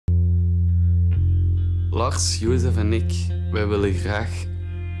Lars, Jozef en ik, wij willen graag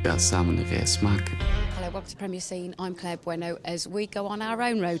samen een reis maken. Hello, welcome to Premier Scene. I'm Claire Bueno as we go on our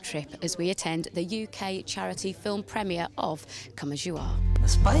own road trip as we attend the UK charity film premiere of Come As You Are.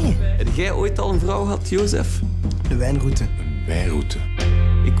 Spanje. Heb jij ooit al een vrouw gehad, Jozef? De wijnroute. Een wijnroute.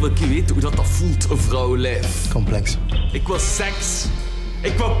 Ik wil weten hoe dat voelt, een vrouwenlijf. Complex. Ik wil seks.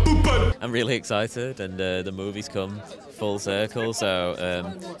 Ik wil poepen. I'm really excited, and the movie's come full circle. So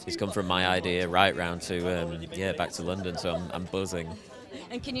it's come from my idea right round to back to London. So I'm buzzing.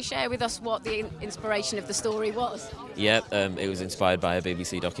 And can you share with us what the inspiration of the story was? Yeah, it was inspired by a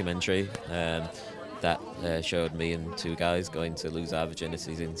BBC documentary that showed me and two guys going to lose our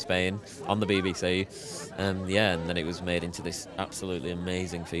virginities in Spain on the BBC. And then it was made into this absolutely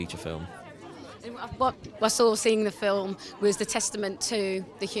amazing feature film. What I saw seeing the film was the testament to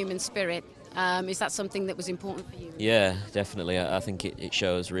the human spirit. Is that something that was important for you? Yeah, definitely. I think it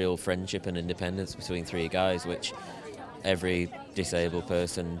shows real friendship and independence between three guys, which every disabled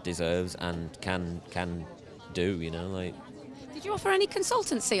person deserves and can do. You know, like. Did you offer any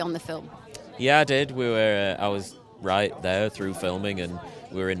consultancy on the film? Yeah, I did. I was right there through filming, and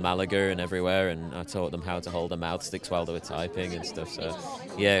we were in Malaga and everywhere, and I taught them how to hold their mouth sticks while they were typing and stuff. So,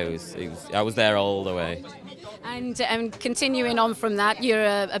 yeah, I was there all the way. And continuing on from that, you're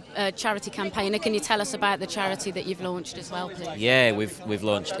a charity campaigner. Can you tell us about the charity that you've launched as well, please? Yeah, we've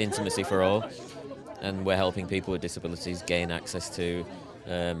launched Intimacy for All, and we're helping people with disabilities gain access to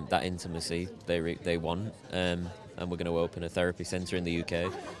that intimacy they want. And we're going to open a therapy centre in the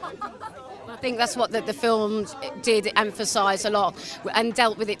UK. I think that's what the film did emphasise a lot, and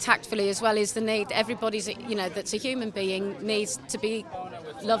dealt with it tactfully as well, is the need. Everybody's, that's a human being, needs to be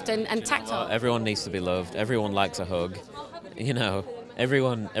loved and tactile. Everyone needs to be loved. Everyone likes a hug.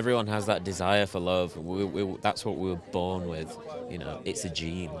 Everyone has that desire for love. That's what we were born with. It's a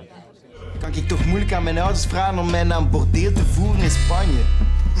gene. Kan ik toch moeilijk aan mijn ouders vragen om mij naar een bordeel te voeren in Spanje?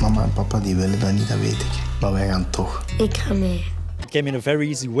 Mama en papa die willen dat niet, dat weet ik. Maar wij gaan toch. Ik ga mee. It came in a very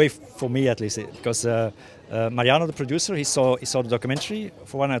easy way for me, at least, because Mariano, the producer, he saw the documentary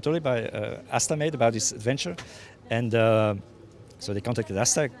for one I told you by Asta made about his adventure, and so they contacted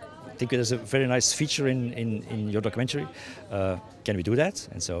Asta. I think there's a very nice feature in your documentary. Can we do that?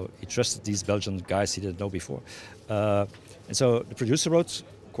 And so he trusted these Belgian guys he didn't know before, and so the producer wrote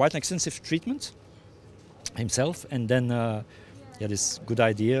quite an extensive treatment himself, and then he had this good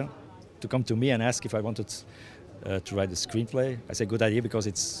idea to come to me and ask if I wanted to write the screenplay. I say good idea because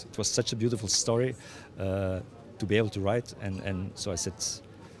it was such a beautiful story to be able to write, and so I said,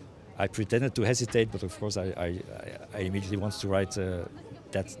 I pretended to hesitate, but of course I immediately wanted to write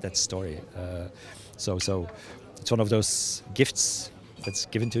that story. So it's one of those gifts that's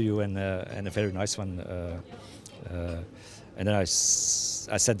given to you, and a very nice one. And then I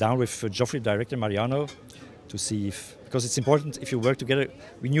sat down with Joffrey, director Mariano, to see because it's important if you work together.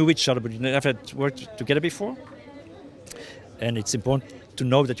 We knew each other, but we never had worked together before. And it's important to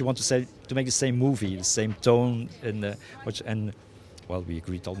know that you want to make the same movie, the same tone, and we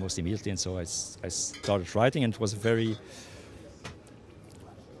agreed almost immediately. And so I started writing, and it was a very,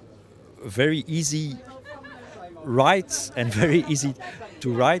 very easy write and very easy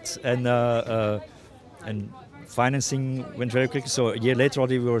to write, and financing went very quickly. So a year later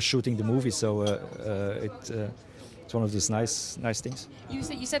already we were shooting the movie. So it's one of those nice things.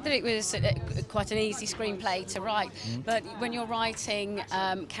 You said that it was quite an easy screenplay to write, but when you're writing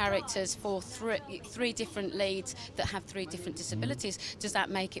characters for three different leads that have three different disabilities, does that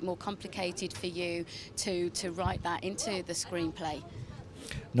make it more complicated for you to write that into the screenplay?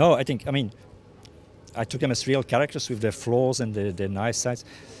 No, I took them as real characters with their flaws and their nice sides,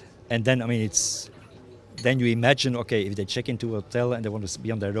 and then then you imagine, okay, if they check into a hotel and they want to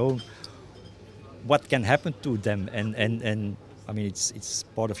be on their own, what can happen to them? And it's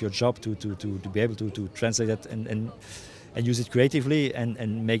part of your job to be able to translate that and use it creatively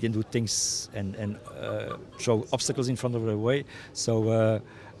and make them do things and throw obstacles in front of their way. So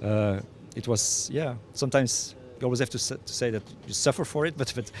it was, sometimes you always have to say that you suffer for it,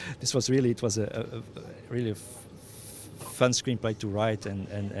 but this was really, it was a really fun screenplay to write,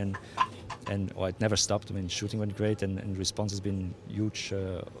 and it never stopped. Shooting went great, and response has been huge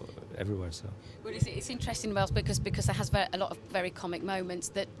everywhere. So. Well, it's interesting, Wells, because there has a lot of very comic moments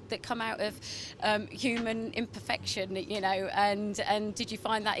that come out of human imperfection, And did you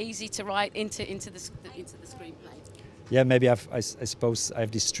find that easy to write into the screenplay? Yeah, maybe I suppose I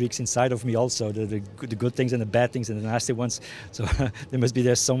have these streaks inside of me also, the good things and the bad things and the nasty ones. So they must be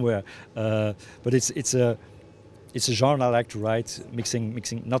there somewhere. But it's a genre I like to write,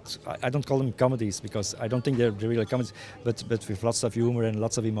 mixing. Not I don't call them comedies because I don't think they're really comedies, but with lots of humor and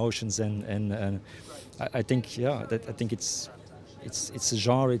lots of emotions, and I think I think it's a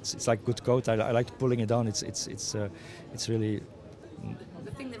genre. It's like good coat. I like pulling it on. It's really.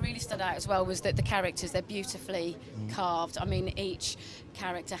 The thing that really stood out as well was that the characters, they're beautifully carved. I mean, each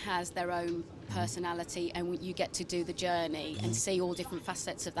character has their own personality, and you get to do the journey and see all different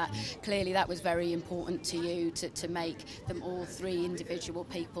facets of that. Clearly that was very important to you to make them all three individual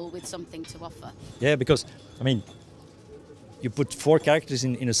people with something to offer. Yeah, because I mean, you put 4 characters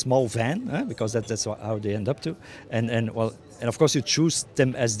in a small van, because that's how they end up to, and of course you choose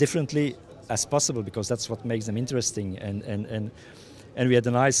them as differently as possible because that's what makes them interesting, and we had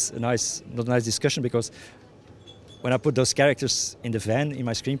a nice discussion because when I put those characters in the van in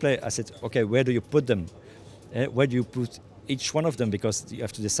my screenplay, I said, okay, where do you put them? Where do you put each one of them? Because you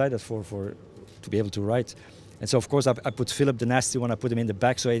have to decide that to be able to write. And so, of course, I put Philip, the nasty one, I put him in the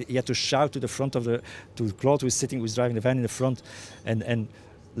back, so he had to shout to the front to Claude, who's driving the van in the front, and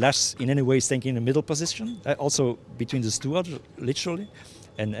Lars in any way is taking in the middle position, also between the two others, literally,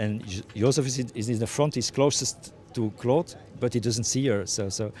 and Jozef is in the front, he's closest to Claude, but he doesn't see her.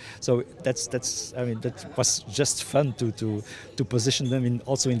 So that's I mean, that was just fun to position them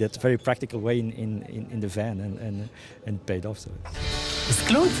also in that very practical way in the van, and paid off. So. Is het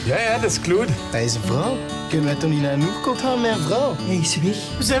Claude? Ja, dat is Claude. Hij is een vrouw. Kunnen wij toch niet naar een hoekot gaan met een vrouw? Hij is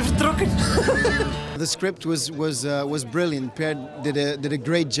weg. We zijn vertrokken. The script was brilliant. Pierre did a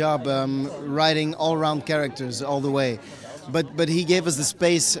great job writing all-round characters all the way. But he gave us the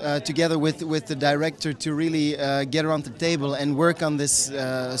space together with the director to really get around the table and work on this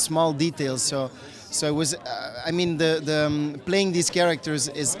small details. So it was, I mean, the playing these characters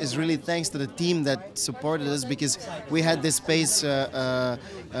is really thanks to the team that supported us, because we had this space.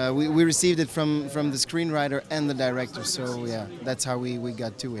 We received it from the screenwriter and the director. So yeah, that's how we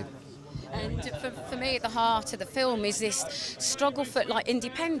got to it. And for me, at the heart of the film is this struggle for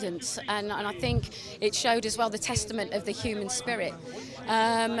independence, and I think it showed as well the testament of the human spirit.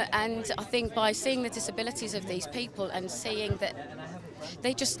 And I think by seeing the disabilities of these people and seeing that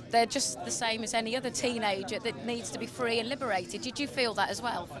they're just the same as any other teenager that needs to be free and liberated. Did you feel that as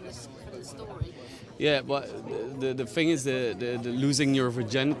well from the story? Yeah, but the thing is the losing your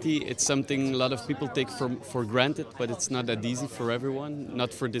virginity, it's something a lot of people take for granted, but it's not that easy for everyone,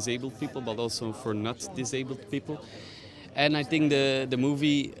 not for disabled people, but also for not disabled people. And I think the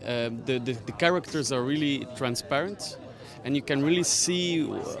movie, the characters are really transparent, and you can really see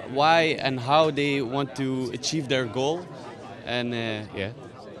why and how they want to achieve their goal. And yeah.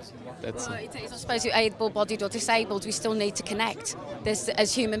 That's well, I suppose you're able-bodied or disabled, we still need to connect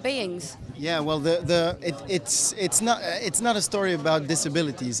as human beings. Yeah, well, it's not a story about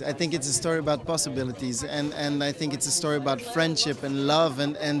disabilities. I think it's a story about possibilities, and I think it's a story about friendship and love.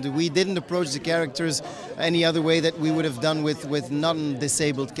 And we didn't approach the characters any other way that we would have done with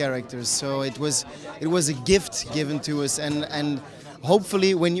non-disabled characters. So it was a gift given to us, and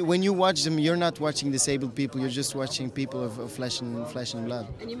hopefully, when you watch them, you're not watching disabled people. You're just watching people of flesh and blood.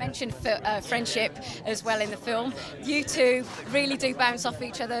 And you mentioned friendship as well in the film. You two really do bounce off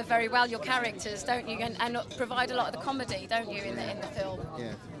each other very well. Your characters, don't you? And provide a lot of the comedy, don't you, in the film?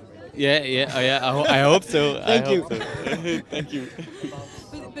 Yeah. Yeah. I hope so. Thank you. Thank you.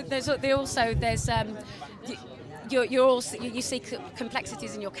 But there's you see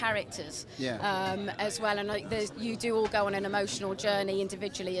complexities in your characters, as well, and you do all go on an emotional journey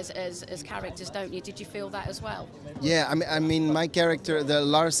individually as characters, don't you? Did you feel that as well? Yeah, I mean, my character, the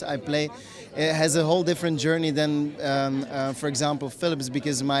Lars I play, has a whole different journey than, for example, Philip's,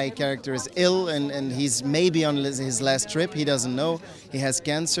 because my character is ill and he's maybe on his last trip. He doesn't know. He has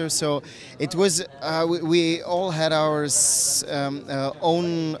cancer. So it was, we all had our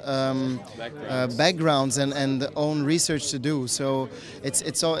own backgrounds and own research to do. So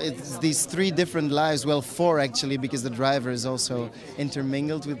it's these 3 different lives. Well, 4 actually, because the driver is also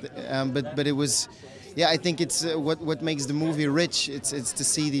intermingled with. But it was. Yeah, I think it's what makes the movie rich. It's to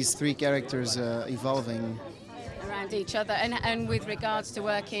see these 3 characters evolving around each other. And with regards to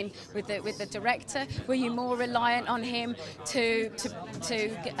working with the director, were you more reliant on him to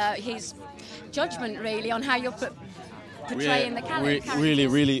his judgment really on how you're portraying the character?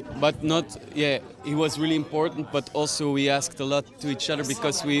 Really, but not. Yeah, he was really important, but also we asked a lot to each other,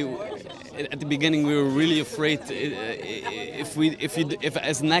 because at the beginning we were really afraid if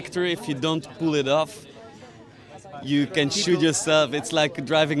as an actor, if you don't pull it off, you can shoot yourself. It's like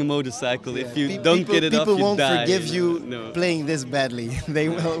driving a motorcycle. If you don't get it off, you die. People won't forgive you No. playing this badly. They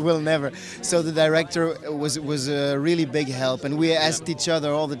will never. So the director was a really big help, and we asked each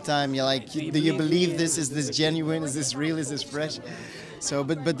other all the time. You're like, do you believe this? Is this genuine? Is this real? Is this fresh? So,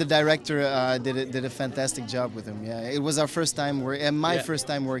 but the director did a fantastic job with him. Yeah, it was our first time first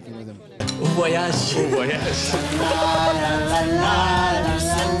time working with him. Voyage.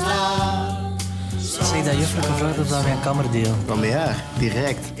 Zeg dat juffrouw gevraagd of dat mijn kamer deel. Dan ja,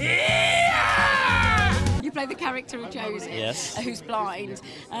 direct. You play the character of Jozef, Yes. who's blind.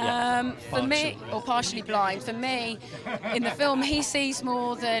 For me, or partially blind. For me, in the film, he sees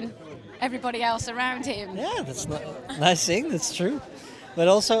more than everybody else around him. Yeah, that's not nice thing. That's true. But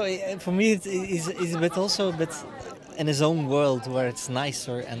also, for me, he's a bit in his own world where it's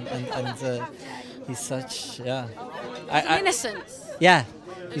nicer and he's such Innocence. Yeah,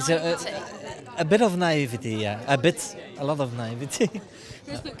 he's Naivety. a bit of naivety. Yeah, a lot of naivety.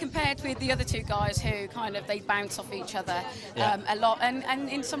 But compared with the other two guys who kind of they bounce off each other a lot, and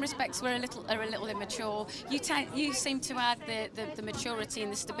in some respects are a little immature. You seem to add the maturity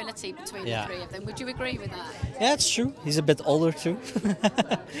and the stability between the three of them. Would you agree with that? Yeah, it's true. He's a bit older too.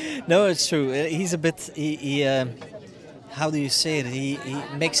 No, it's true. He's a bit. He how do you say it? He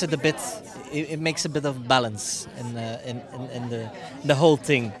makes it a bit. It makes a bit of balance in the whole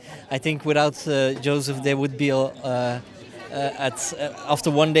thing. I think without Jozef, they would be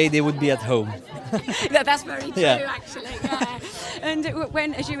after one day they would be at home. That's very true, actually. Yeah. And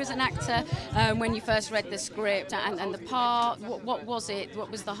when, as you as an actor, when you first read the script and the part, what was it?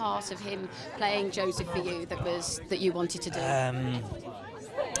 What was the heart of him playing Jozef for you that you wanted to do?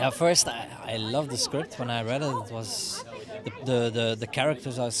 At first, I loved the script. When I read it, it was the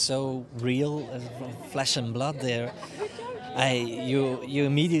characters are so real, flesh and blood. You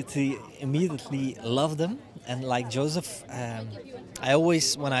immediately love them. And like Jozef, I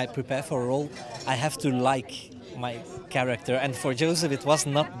always, when I prepare for a role, I have to like my character. And for Jozef, it was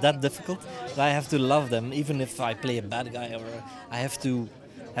not that difficult. But I have to love them, even if I play a bad guy, or I have to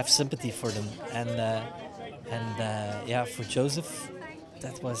have sympathy for them. And for Jozef,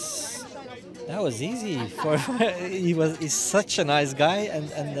 that was easy. He's such a nice guy,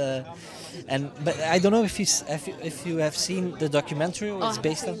 but I don't know if you have seen the documentary it's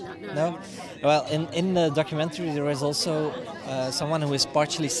based on. No. Well, in the documentary there is also someone who is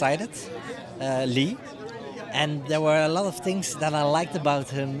partially sighted, Lee, and there were a lot of things that I liked about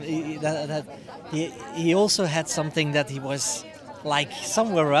him. He also had something that he was like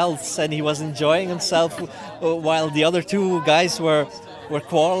somewhere else, and he was enjoying himself while the other two guys were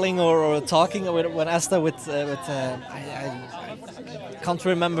quarreling or talking. When Asta I can't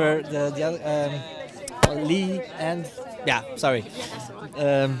remember the other Lee and sorry.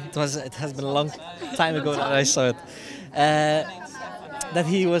 It has been a long time ago that I saw it. That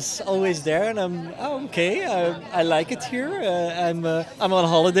he was always there, and I'm okay. I like it here. I'm on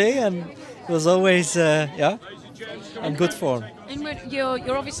holiday, and it was always in good form. And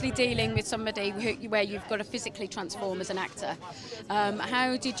you're obviously dealing with somebody where you've got to physically transform as an actor.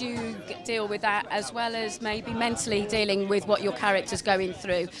 How did you deal with that, as well as maybe mentally dealing with what your character's going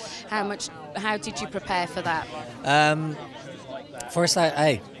through? How did you prepare for that? First,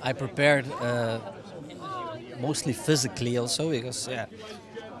 I prepared mostly physically also, because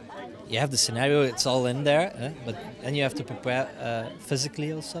you have the scenario, it's all in there, but then you have to prepare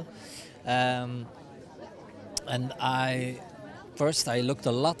physically also. And I looked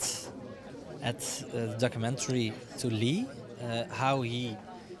a lot at the documentary to Lee, how he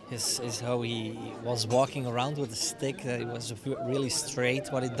was walking around with a stick. He was really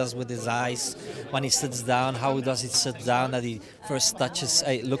straight. What he does with his eyes when he sits down. How does he sit down? That he first touches,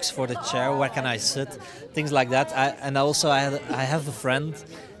 looks for the chair. Where can I sit? Things like that. I have a friend,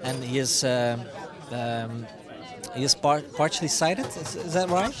 and he is partially sighted. Is that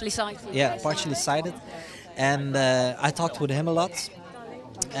right? Partially sighted. Yeah, partially sighted. And I talked with him a lot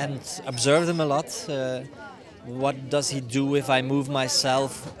and observed him a lot. What does he do if I move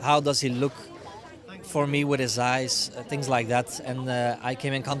myself? How does he look for me with his eyes? Things like that. And I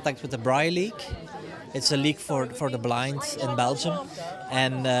came in contact with the Braille League. It's a league for the blind in Belgium.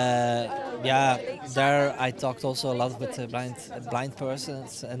 And there I talked also a lot with blind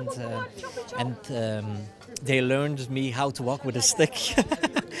persons, and they learned me how to walk with a stick.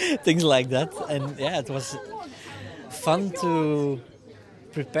 Things like that. And it was fun to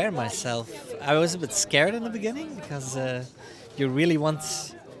prepare myself. I was a bit scared in the beginning, because you really want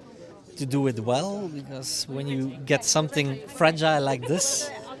to do it well, because when you get something fragile like this,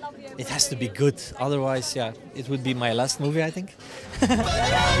 it has to be good. Otherwise, it would be my last movie, I think.